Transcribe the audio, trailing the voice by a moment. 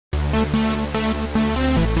So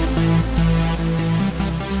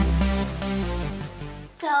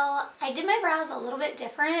I did my brows a little bit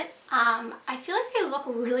different. I feel like they look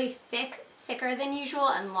really thicker than usual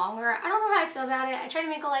and longer. I don't know how I feel about it. I tried to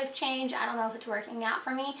make a life change. I don't know if it's working out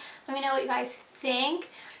for me. Let me know what you guys think.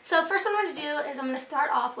 So first what I'm going to do is I'm going to start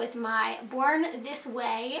off with my Born This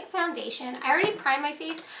Way foundation. I already primed my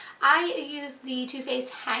face. I used the Too Faced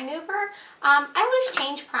Hangover. I always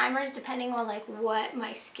change primers depending on like what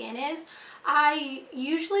my skin is. I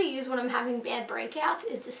usually use when I'm having bad breakouts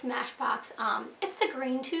is the Smashbox. It's the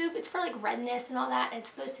green tube. It's for like redness and all that. It's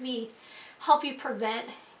supposed to help you prevent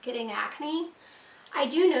getting acne. I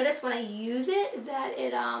do notice when I use it that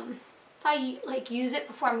it if I like use it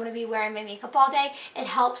before I'm going to be wearing my makeup all day, it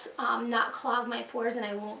helps not clog my pores and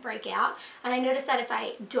I won't break out. And I notice that if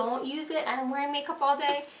I don't use it and I'm wearing makeup all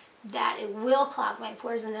day, that it will clog my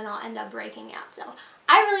pores and then I'll end up breaking out. So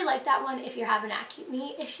I really like that one if you're having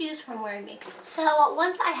acne issues from wearing makeup. So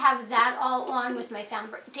once I have that all on with my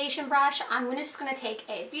foundation brush, I'm just going to take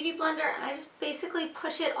a beauty blender and I just basically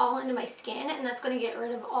push it all into my skin, and that's going to get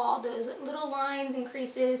rid of all those little lines and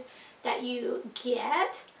creases that you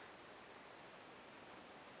get.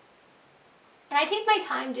 And I take my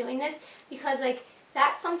time doing this because like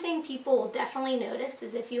that's something people will definitely notice,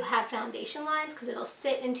 is if you have foundation lines, because it'll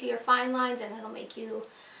sit into your fine lines and it'll make you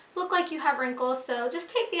look like you have wrinkles. So just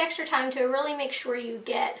take the extra time to really make sure you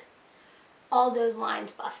get all those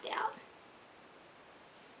lines buffed out.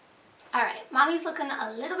 Alright, mommy's looking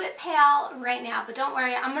a little bit pale right now, but don't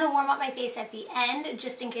worry, I'm going to warm up my face at the end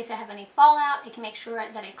just in case I have any fallout. I can make sure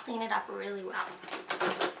that I clean it up really well.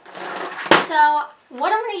 So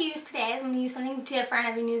what I'm going to use today is I'm going to use something different.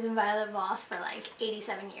 I've been using Violet Voss for like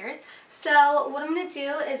 87 years. So what I'm going to do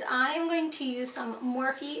is I'm going to use some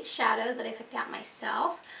Morphe shadows that I picked out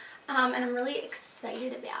myself. And I'm really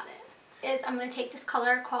excited about it. I'm going to take this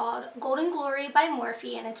color called Golden Glory by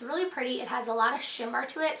Morphe, and it's really pretty. It has a lot of shimmer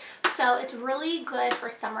to it, so it's really good for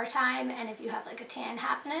summertime and if you have like a tan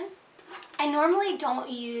happening. I normally don't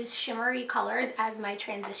use shimmery colors as my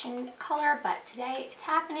transition color, but today it's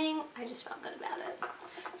happening. I just felt good about it.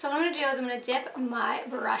 So what I'm going to do is I'm going to dip my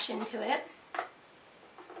brush into it.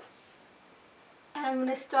 And I'm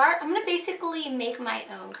going to basically make my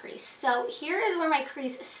own crease. So here is where my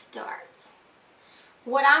crease starts.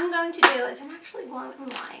 What I'm going to do is I'm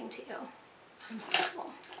lying to you. I'm horrible.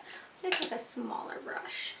 I'm going to take a smaller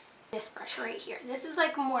brush. This brush right here. This is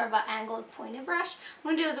like more of an angled pointed brush.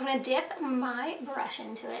 What I'm going to do is I'm going to dip my brush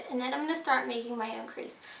into it, and then I'm going to start making my own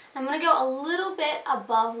crease. I'm going to go a little bit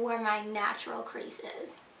above where my natural crease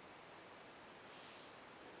is.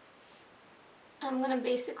 I'm going to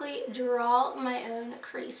basically draw my own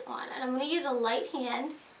crease on, and I'm going to use a light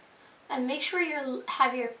hand and make sure you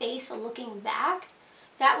have your face looking back.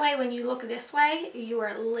 That way when you look this way,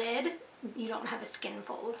 your lid, you don't have a skin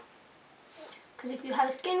fold. Because if you have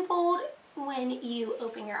a skin fold, when you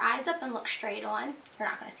open your eyes up and look straight on, you're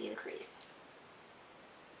not going to see the crease.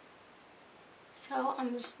 So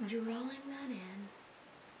I'm just drawing that in.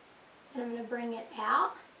 And I'm going to bring it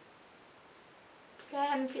out. Today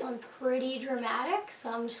I'm feeling pretty dramatic, so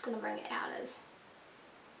I'm just going to bring it out as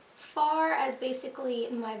far as basically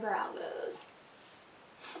my brow goes.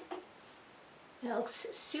 It looks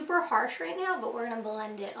super harsh right now, but we're going to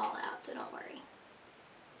blend it all out, so don't worry.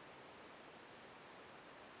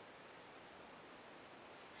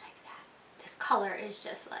 Color is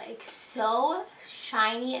just like so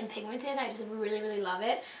shiny and pigmented. I just really love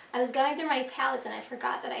it. I was going through my palettes and I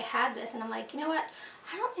forgot that I had this, and I'm like, you know what,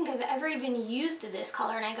 I don't think I've ever even used this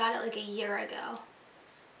color, and I got it like a year ago,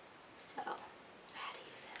 so I had to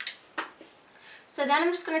use it. So then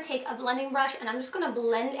I'm just going to take a blending brush and I'm just going to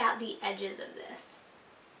blend out the edges of this.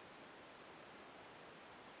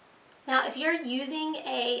 Now if you're using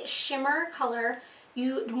a shimmer color,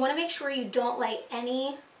 you want to make sure you don't lay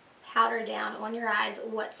any powder down on your eyes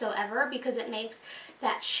whatsoever, because it makes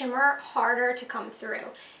that shimmer harder to come through.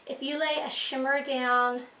 If you lay a shimmer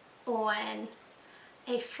down on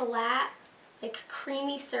a flat, like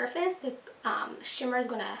creamy surface, the shimmer is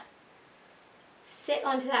going to sit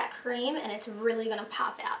onto that cream and it's really going to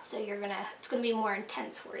pop out. So it's going to be more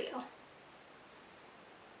intense for you.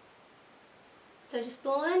 So just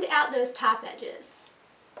blend out those top edges.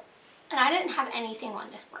 And I didn't have anything on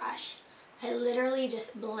this brush. I literally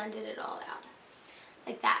just blended it all out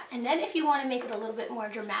like that. And then if you want to make it a little bit more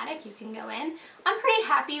dramatic, you can go in. I'm pretty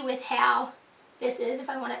happy with how this is. If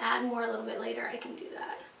I want to add more a little bit later, I can do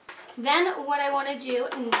that. Then what I want to do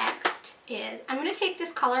next is I'm going to take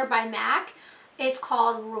this color by MAC. It's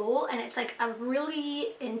called Rule, and it's like a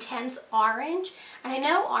really intense orange. And I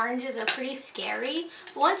know oranges are pretty scary,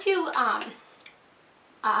 but once you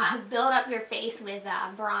build up your face with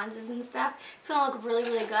bronzes and stuff. It's gonna look really,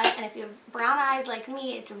 really good. And if you have brown eyes like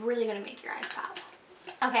me, it's really gonna make your eyes pop.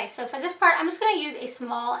 Okay, so for this part, I'm just gonna use a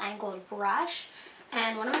small angled brush.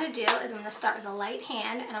 And what I'm gonna do is I'm gonna start with a light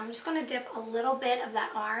hand, and I'm just gonna dip a little bit of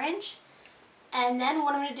that orange. And then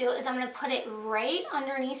what I'm gonna do is I'm gonna put it right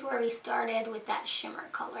underneath where we started with that shimmer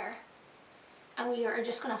color. And we are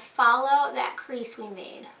just gonna follow that crease we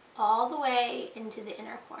made all the way into the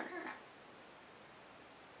inner corner.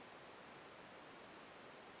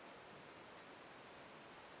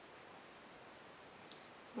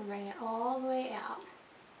 We'll bring it all the way out.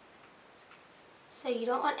 So you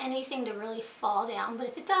don't want anything to really fall down, but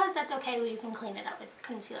if it does, that's okay. You can clean it up with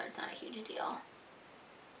concealer. It's not a huge deal.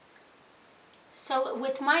 So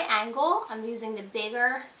with my angle, I'm using the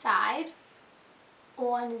bigger side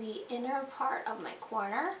on the inner part of my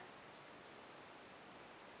corner.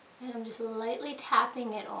 And I'm just lightly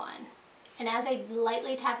tapping it on. And as I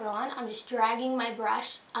lightly tap it on, I'm just dragging my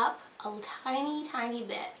brush up a tiny, tiny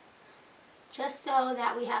bit. Just so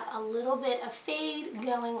that we have a little bit of fade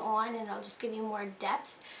going on, and it'll just give you more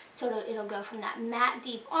depth. So it'll go from that matte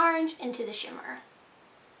deep orange into the shimmer.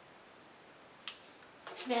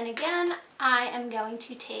 Then again, I am going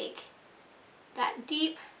to take that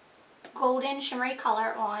deep golden shimmery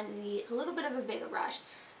color on a little bit of a bigger brush.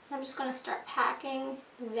 And I'm just going to start packing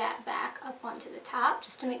that back up onto the top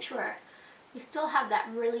just to make sure we still have that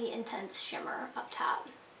really intense shimmer up top.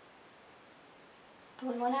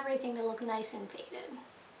 We want everything to look nice and faded.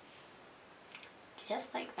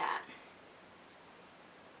 Just like that.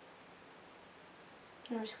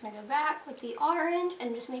 And I'm just going to go back with the orange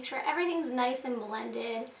and just make sure everything's nice and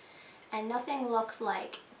blended and nothing looks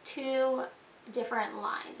like two different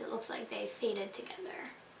lines. It looks like they faded together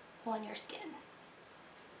on your skin.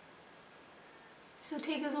 So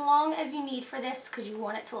take as long as you need for this because you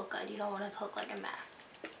want it to look good. You don't want it to look like a mess.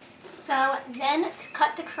 So then to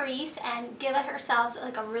cut the crease and give it ourselves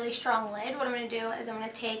like a really strong lid, what I'm going to do is I'm going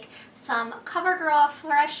to take some CoverGirl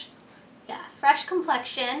Fresh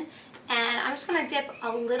Complexion, and I'm just going to dip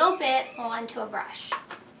a little bit onto a brush.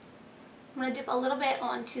 I'm going to dip a little bit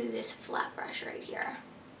onto this flat brush right here.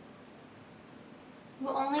 You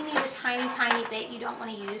only need a tiny, tiny bit. You don't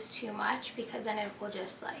want to use too much because then it will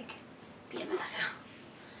just like be a mess.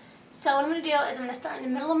 So what I'm going to do is I'm going to start in the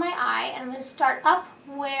middle of my eye, and I'm going to start up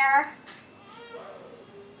where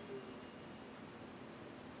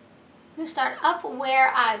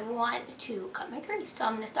I want to cut my crease. So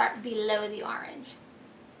I'm going to start below the orange.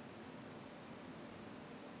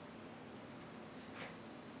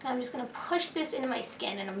 And I'm just going to push this into my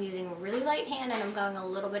skin, and I'm using a really light hand, and I'm going a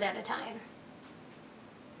little bit at a time.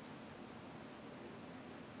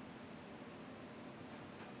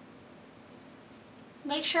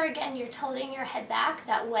 Make sure again you're tilting your head back,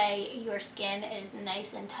 that way your skin is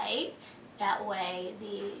nice and tight. That way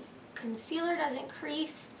the concealer doesn't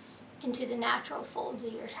crease into the natural folds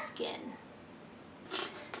of your skin.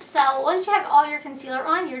 So once you have all your concealer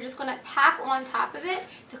on, you're just going to pack on top of it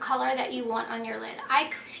the color that you want on your lid.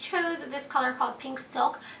 I chose this color called Pink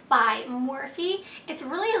Silk by Morphe. It's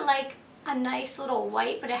really like a nice little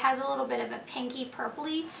white, but it has a little bit of a pinky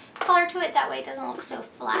purpley color to it. That way it doesn't look so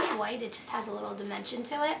flat white, it just has a little dimension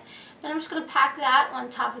to it. Then I'm just going to pack that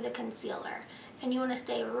on top of the concealer, and you want to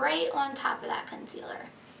stay right on top of that concealer.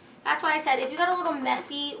 That's why I said if you got a little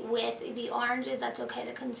messy with the oranges, that's okay.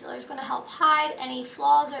 The concealer is going to help hide any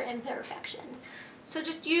flaws or imperfections. So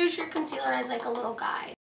just use your concealer as like a little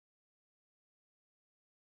guide.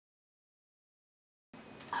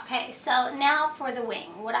 Okay, so now for the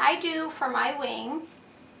wing. What I do for my wing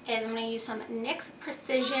is I'm going to use some NYX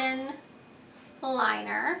Precision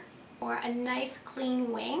liner for a nice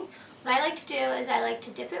clean wing. What I like to do is I like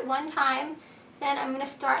to dip it one time, then I'm going to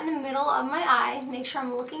start in the middle of my eye, make sure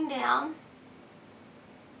I'm looking down,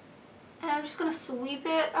 and I'm just going to sweep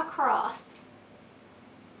it across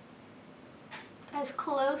as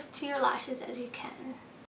close to your lashes as you can.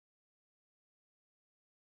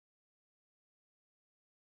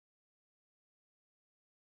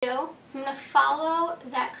 So I'm going to follow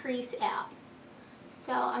that crease out.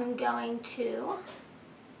 So I'm going to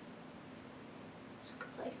just go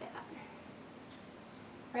like that.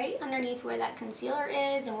 Right underneath where that concealer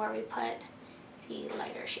is and where we put the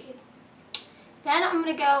lighter shade. Then I'm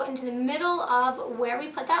going to go into the middle of where we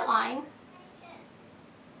put that line.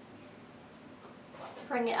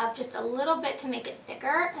 Bring it up just a little bit to make it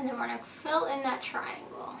thicker, and then we're going to fill in that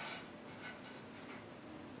triangle.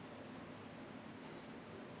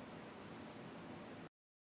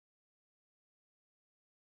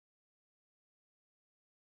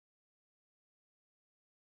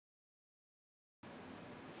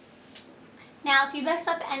 Now, if you mess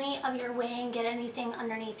up any of your wing, get anything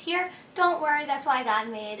underneath here, don't worry, that's why God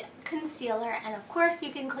made concealer, and of course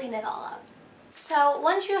you can clean it all up. So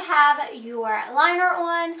once you have your liner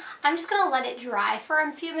on, I'm just going to let it dry for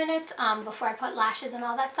a few minutes before I put lashes and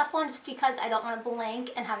all that stuff on, just because I don't want to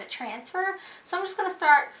blink and have it transfer. So I'm just going to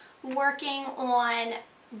start working on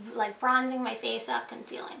like bronzing my face up,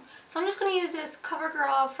 concealing. So I'm just going to use this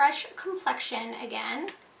COVERGIRL Fresh Complexion again.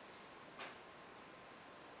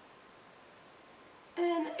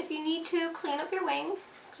 And if you need to clean up your wing,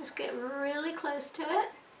 just get really close to it.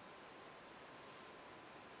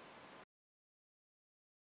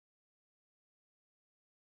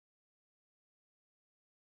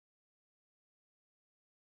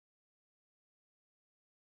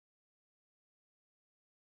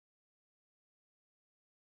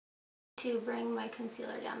 To bring my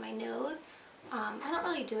concealer down my nose. I don't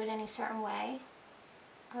really do it any certain way.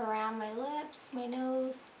 Around my lips, my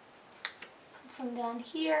nose. Put some down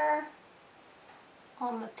here,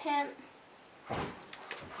 on my pimp,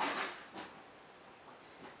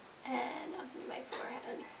 and up in my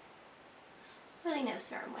forehead. Really no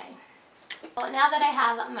certain way. Well, now that I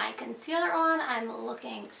have my concealer on, I'm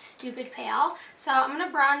looking stupid pale. So I'm going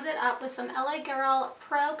to bronze it up with some LA Girl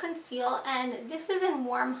Pro Conceal, and this is in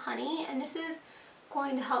Warm Honey, and this is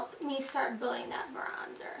going to help me start building that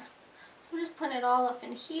bronzer. So I'm just putting it all up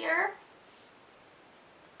in here.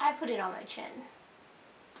 I put it on my chin.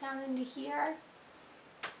 Down into here.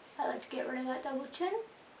 I like to get rid of that double chin.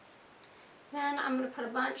 Then I'm going to put a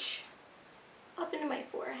bunch up into my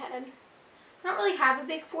forehead. I don't really have a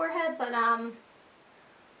big forehead, but I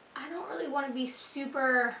don't really want to be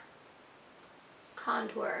super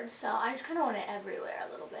contoured, so I just kind of want it everywhere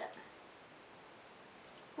a little bit.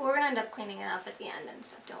 But we're going to end up cleaning it up at the end and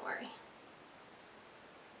stuff, don't worry.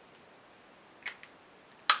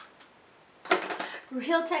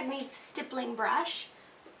 Real Techniques stippling brush,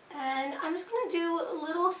 and I'm just going to do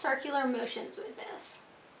little circular motions with this.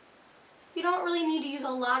 You don't really need to use a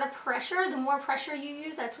lot of pressure. The more pressure you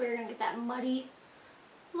use, that's where you're going to get that muddy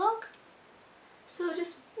look. So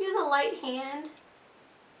just use a light hand.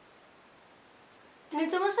 And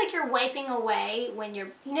it's almost like you're wiping away when you're,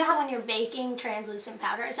 you know how when you're baking translucent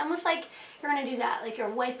powder, it's almost like you're going to do that, like you're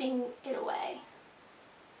wiping it away.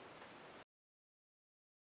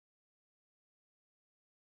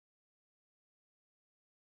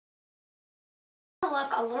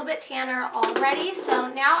 Look a little bit tanner already, so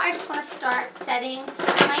now I just want to start setting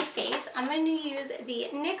my face. I'm going to use the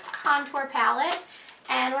NYX contour palette,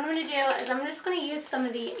 and what I'm going to do is I'm just going to use some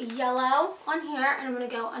of the yellow on here, and I'm going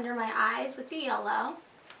to go under my eyes with the yellow.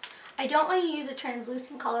 I don't want to use a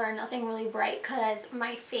translucent color or nothing really bright because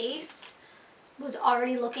my face was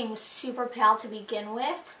already looking super pale to begin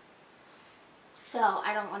with, so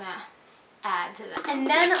I don't want to add to that. And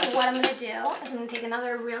then what I'm going to do is I'm going to take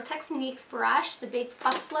another Real Techniques brush, the big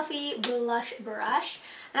fluffy blush brush,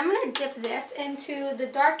 and I'm going to dip this into the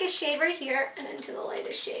darkest shade right here and into the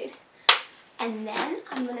lightest shade. And then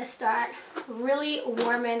I'm going to start really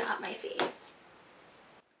warming up my face.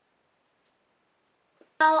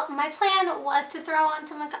 Well, my plan was to throw on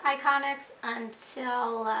some Iconics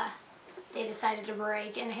until they decided to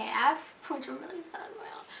break in half, which I'm really sad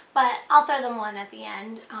about. But I'll throw them on at the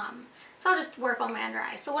end. So I'll just work on my under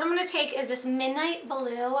eyes. So what I'm going to take is this Midnight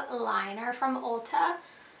Blue liner from Ulta,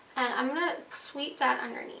 and I'm going to sweep that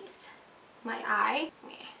underneath my eye.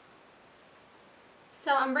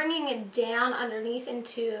 So I'm bringing it down underneath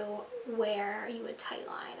into where you would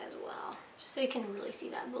tightline as well, just so you can really see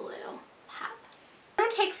that blue pop. I'm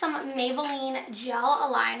going to take some Maybelline Gel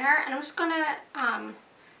Aligner, and I'm just going to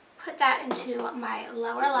put that into my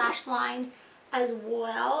lower lash line as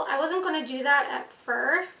well. I wasn't going to do that at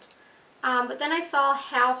first, but then I saw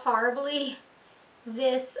how horribly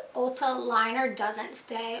this Ulta liner doesn't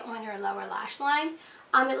stay on your lower lash line.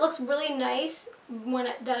 It looks really nice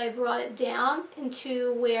that I brought it down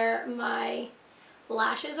into where my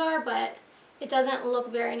lashes are, but it doesn't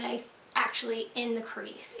look very nice actually in the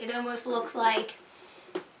crease. It almost looks like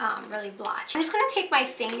really blotchy. I'm just going to take my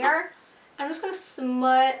finger. I'm just going to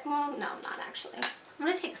smudge, well, no, not actually. I'm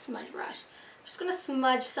going to take a smudge brush. I'm just going to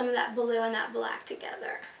smudge some of that blue and that black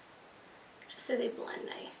together, just so they blend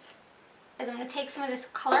nice. As I'm going to take some of this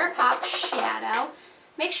ColourPop shadow.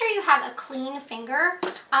 Make sure you have a clean finger.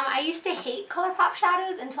 I used to hate ColourPop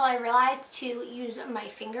shadows until I realized to use my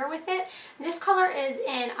finger with it. This color is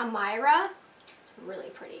in AMIRA. It's really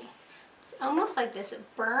pretty. It's almost like this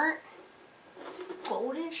burnt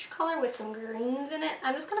goldish color with some greens in it.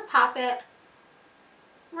 I'm just going to pop it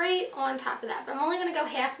right on top of that, but I'm only going to go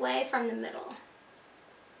halfway from the middle.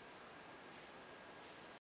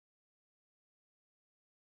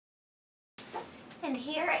 And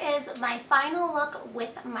here is my final look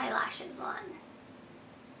with my lashes on.